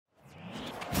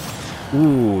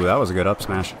Ooh, that was a good up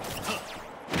smash.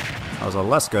 That was a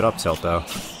less good up tilt though.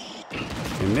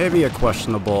 And maybe a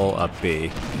questionable up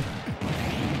B.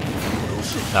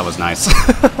 That was nice.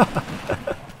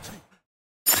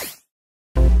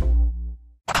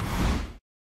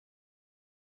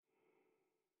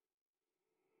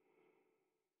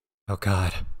 Oh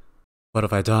god, what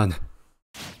have I done?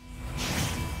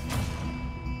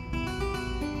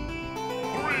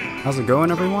 How's it going,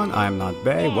 everyone? I'm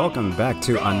NotBae. Welcome back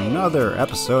to another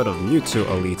episode of Mewtwo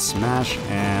Elite Smash,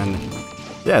 and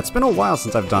yeah, it's been a while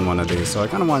since I've done one of these, so I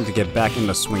kind of wanted to get back in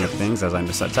the swing of things as I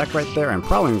missed that tech right there, and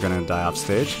probably gonna die off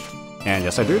stage. And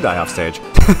yes, I do die off stage.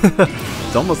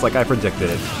 It's almost like I predicted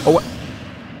it. Oh,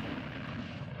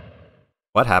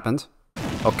 what happened?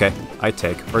 Okay, I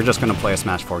take. We're just gonna play a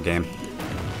Smash 4 game.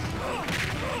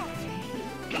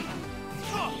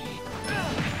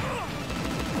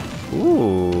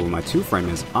 Ooh, my 2-frame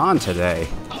is on today.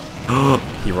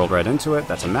 He rolled right into it.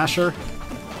 That's a masher.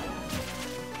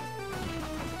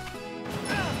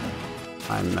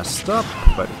 I messed up,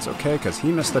 but it's okay because he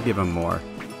messed up even more.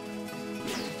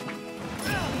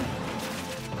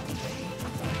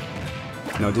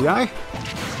 No DI?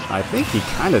 I think he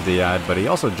kind of DI'd, but he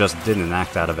also just didn't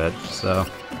act out of it, so...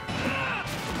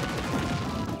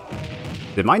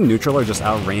 Did my neutral air just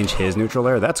outrange his neutral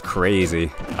air? That's crazy.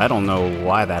 I don't know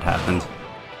why that happened.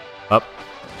 Up.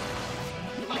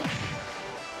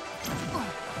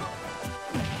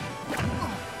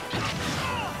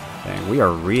 Dang, we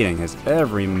are reading his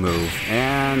every move.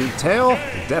 And Tail?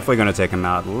 Definitely gonna take him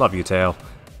out. Love you, Tail.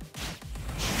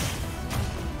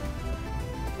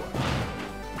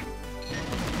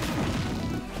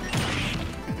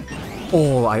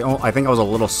 Oh, I think I was a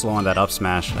little slow on that up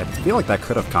smash. I feel like that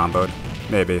could have comboed.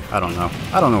 Maybe. I don't know.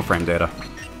 I don't know frame data.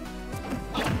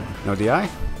 No DI?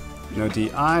 No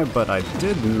DI, but I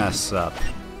did mess up.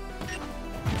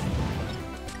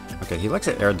 Okay, he likes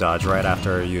to air dodge right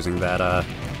after using that,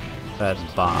 that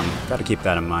bomb. Gotta keep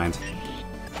that in mind.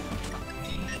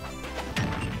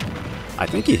 I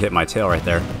think he hit my tail right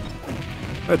there.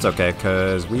 But it's okay,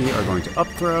 because we are going to up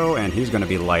throw, and he's going to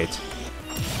be light.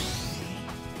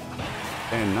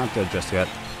 And not dead just yet.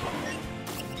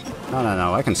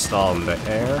 No, I can stall in the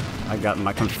air. I got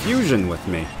my confusion with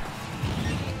me.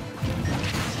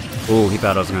 Ooh, he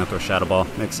thought I was gonna throw Shadow Ball.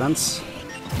 Makes sense.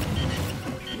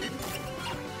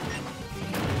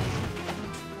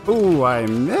 Ooh, I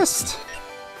missed!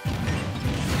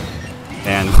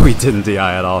 And we didn't DI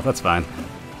at all, that's fine.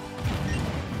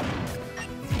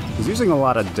 He's using a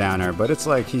lot of down air, but it's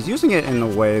like he's using it in a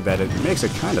way that it makes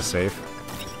it kinda safe.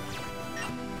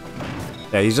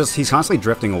 Yeah, he's constantly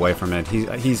drifting away from it.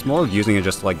 He's more using it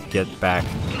just to like get back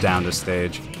down the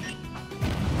stage.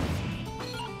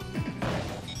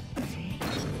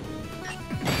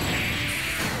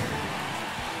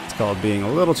 It's called being a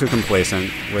little too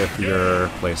complacent with your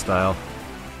playstyle.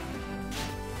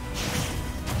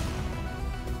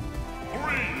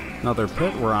 Another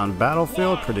pit, we're on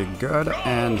Battlefield, pretty good,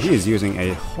 and he's using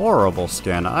a horrible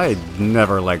skin. I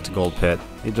never liked Gold Pit.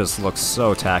 He just looks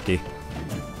so tacky.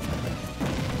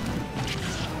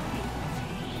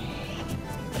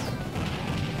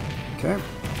 Okay,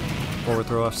 forward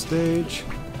throw off stage.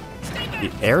 He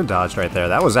air dodged right there.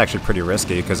 That was actually pretty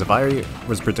risky, because if I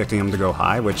was predicting him to go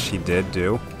high, which he did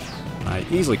do, I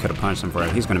easily could have punched him for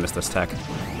it. He's going to miss this tech.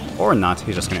 Or not,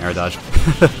 he's just going to air dodge.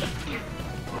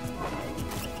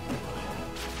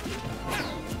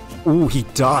 Ooh, he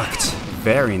ducked.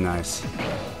 Very nice.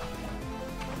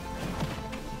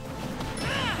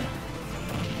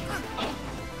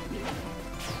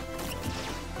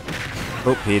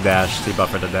 Oh, he dashed. He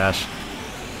buffered a dash.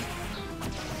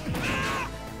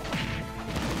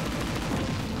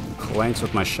 Clanks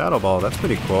with my Shadow Ball. That's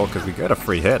pretty cool, because we get a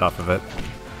free hit off of it.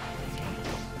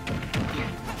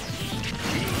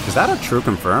 Is that a true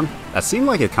confirm? That seemed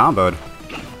like it comboed.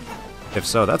 If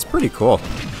so, that's pretty cool.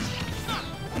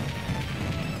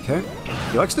 Okay.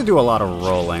 He likes to do a lot of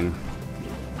rolling,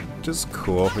 which is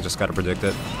cool. We just gotta predict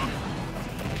it.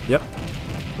 Yep.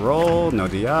 Roll, no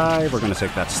DI, we're gonna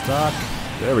take that stock.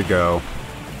 There we go.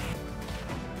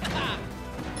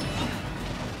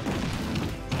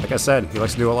 Like I said, he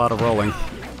likes to do a lot of rolling.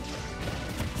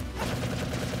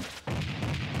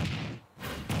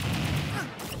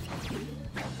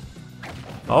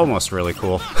 Almost really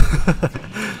cool.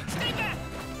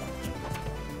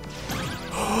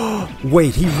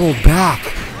 Wait, he rolled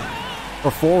back!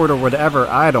 Or forward or whatever,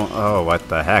 I don't... Oh, what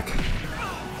the heck.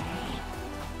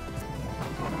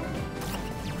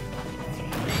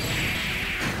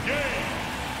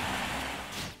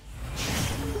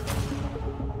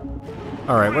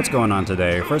 Alright, what's going on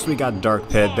today? First we got Dark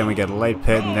Pit, then we get Light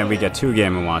Pit, and then we get 2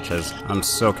 Game & Watches. I'm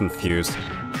so confused.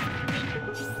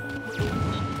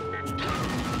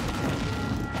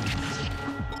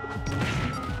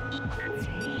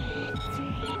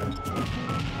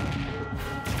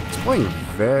 It's playing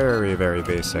very, very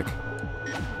basic.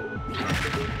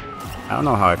 I don't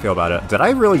know how I feel about it. Did I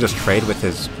really just trade with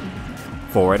his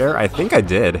forward air? I think I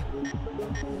did.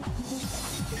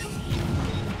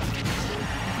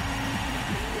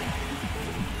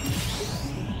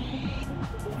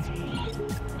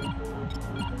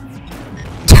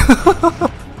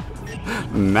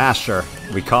 Masher.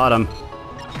 We caught him.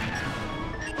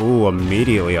 Ooh,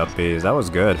 immediately up B's. That was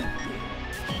good.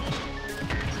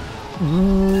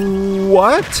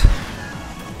 What?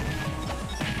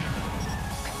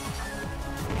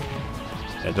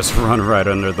 Yeah, just run right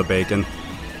under the bacon.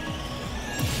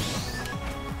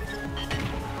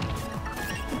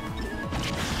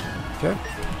 Okay.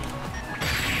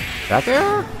 Back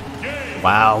air?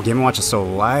 Wow, Game & Watch is so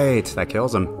light. That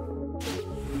kills him.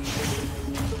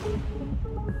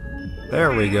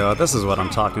 There we go. This is what I'm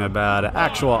talking about.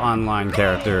 Actual online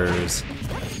characters.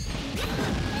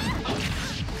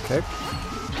 Okay.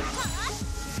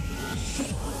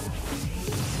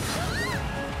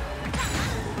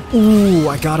 Ooh,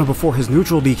 I got him before his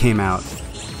neutral B came out.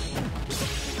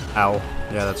 Ow.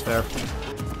 Yeah, that's fair.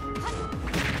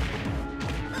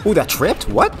 Ooh, that tripped?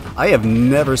 What? I have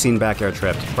never seen back air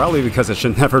tripped. Probably because it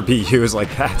should never be used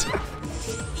like that.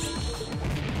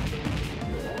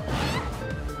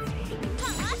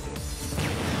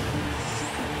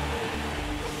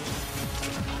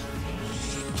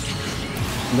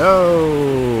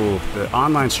 No! The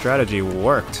online strategy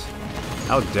worked.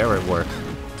 How dare it work?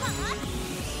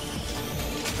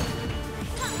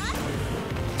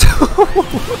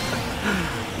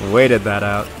 Waited that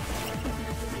out.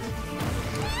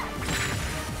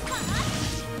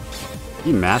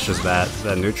 He mashes that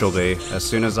neutral B as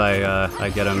soon as I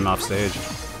get him off stage.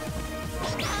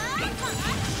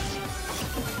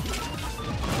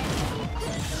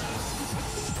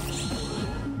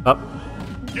 Up.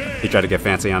 He tried to get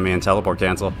fancy on me and teleport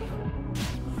cancel.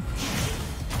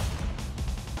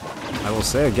 I will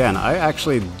say again, I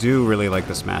actually do really like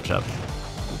this matchup.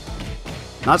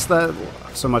 Not that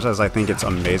so much as I think it's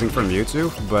amazing for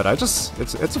Mewtwo, but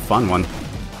it's a fun one.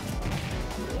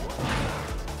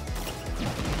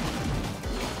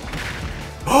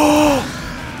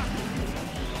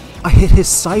 I hit his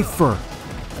Cypher!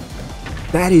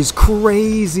 That is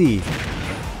crazy!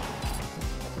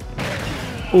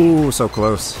 Ooh, so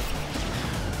close.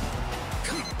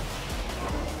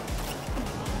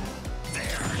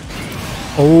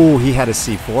 Oh, he had a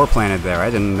C4 planted there. I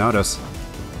didn't notice.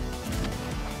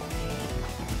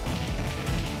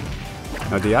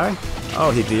 No DI?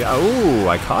 Oh, he DI. Ooh,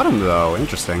 I caught him though.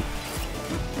 Interesting.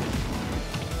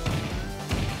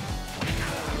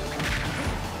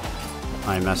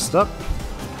 I messed up.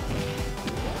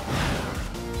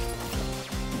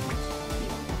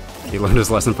 He learned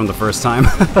his lesson from the first time.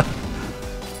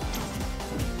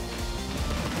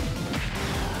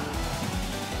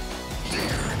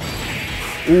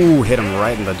 Ooh, hit him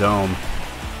right in the dome.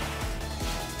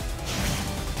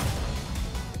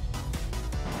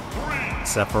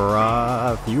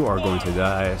 Sephiroth, you are going to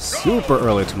die super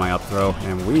early to my up throw,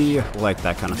 and we like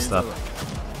that kind of stuff.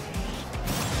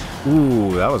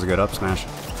 Ooh, that was a good up smash.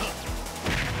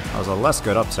 That was a less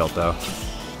good up tilt though.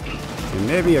 And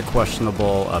maybe a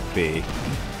questionable up B.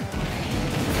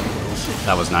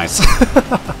 That was nice.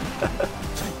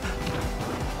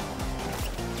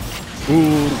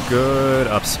 Ooh, good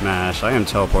up smash. I am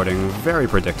teleporting very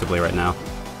predictably right now.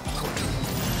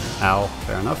 Ow,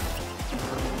 fair enough.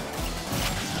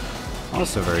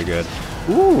 Also very good.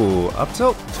 Ooh, up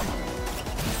tilt?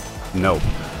 Nope.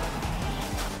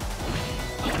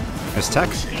 His tech?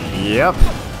 Yep.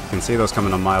 You can see those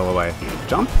coming a mile away.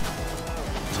 Jump?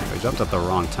 I jumped at the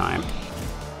wrong time.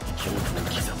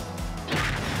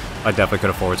 I definitely could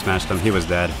have forward smashed him. He was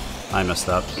dead. I messed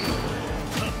up.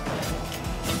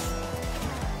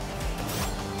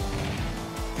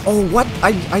 Oh, what?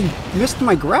 I missed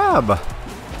my grab!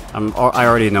 I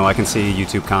already know. I can see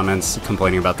YouTube comments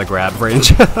complaining about the grab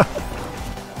range.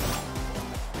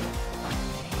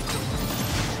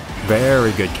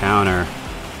 Very good counter.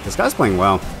 This guy's playing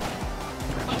well.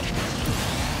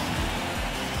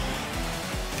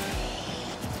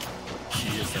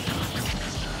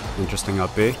 Interesting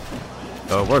up B.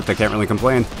 Oh, it worked. I can't really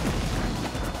complain.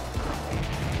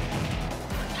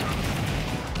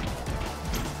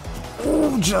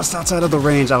 Ooh, just outside of the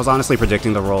range. I was honestly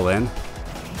predicting the roll in.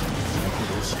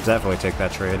 Definitely take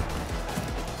that trade.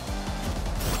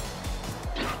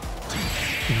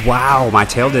 Wow, my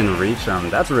tail didn't reach him.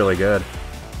 That's really good.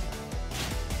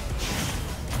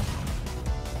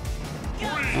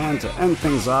 And to end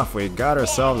things off, we got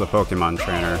ourselves a Pokemon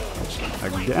trainer,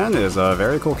 which again is a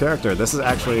very cool character. This is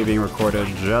actually being recorded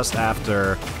just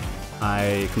after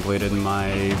I completed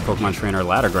my Pokemon trainer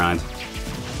ladder grind.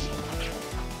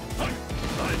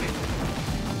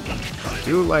 I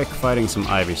do like fighting some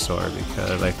Ivysaur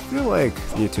because I feel like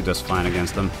Mewtwo does fine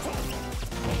against them.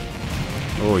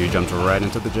 Oh, you jumped right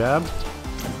into the jab.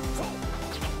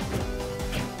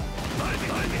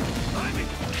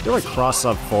 I feel like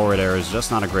cross-up forward air is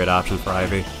just not a great option for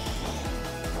Ivy.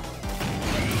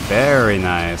 Very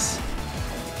nice.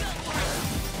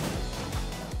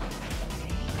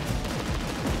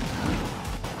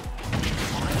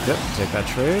 Yep, take that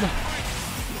trade.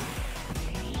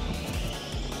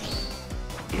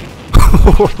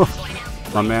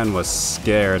 My man was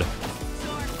scared.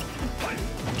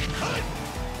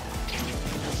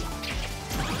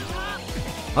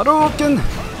 Hadouken!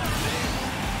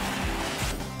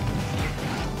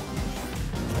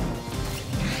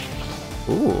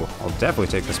 Ooh, I'll definitely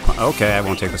take this punish. Okay, I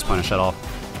won't take this punish at all.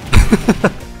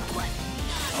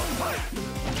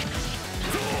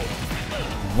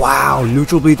 Wow,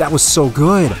 neutral bleed, that was so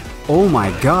good! Oh my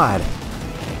god!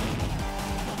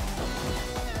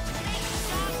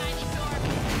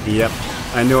 Yep,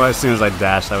 I knew as soon as I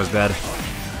dashed I was dead.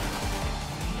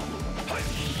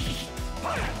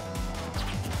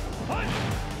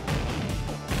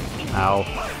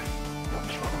 Ow.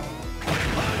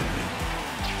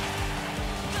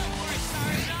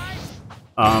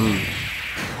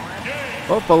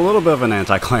 Well, a little bit of an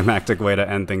anticlimactic way to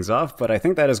end things off, but I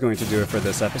think that is going to do it for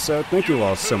this episode. Thank you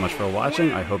all so much for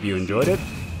watching. I hope you enjoyed it.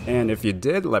 And if you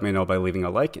did, let me know by leaving a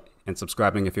like and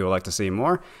subscribing if you would like to see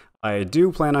more. I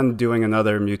do plan on doing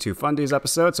another Mewtwo Fundies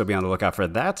episode, so be on the lookout for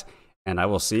that. And I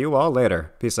will see you all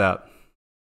later. Peace out.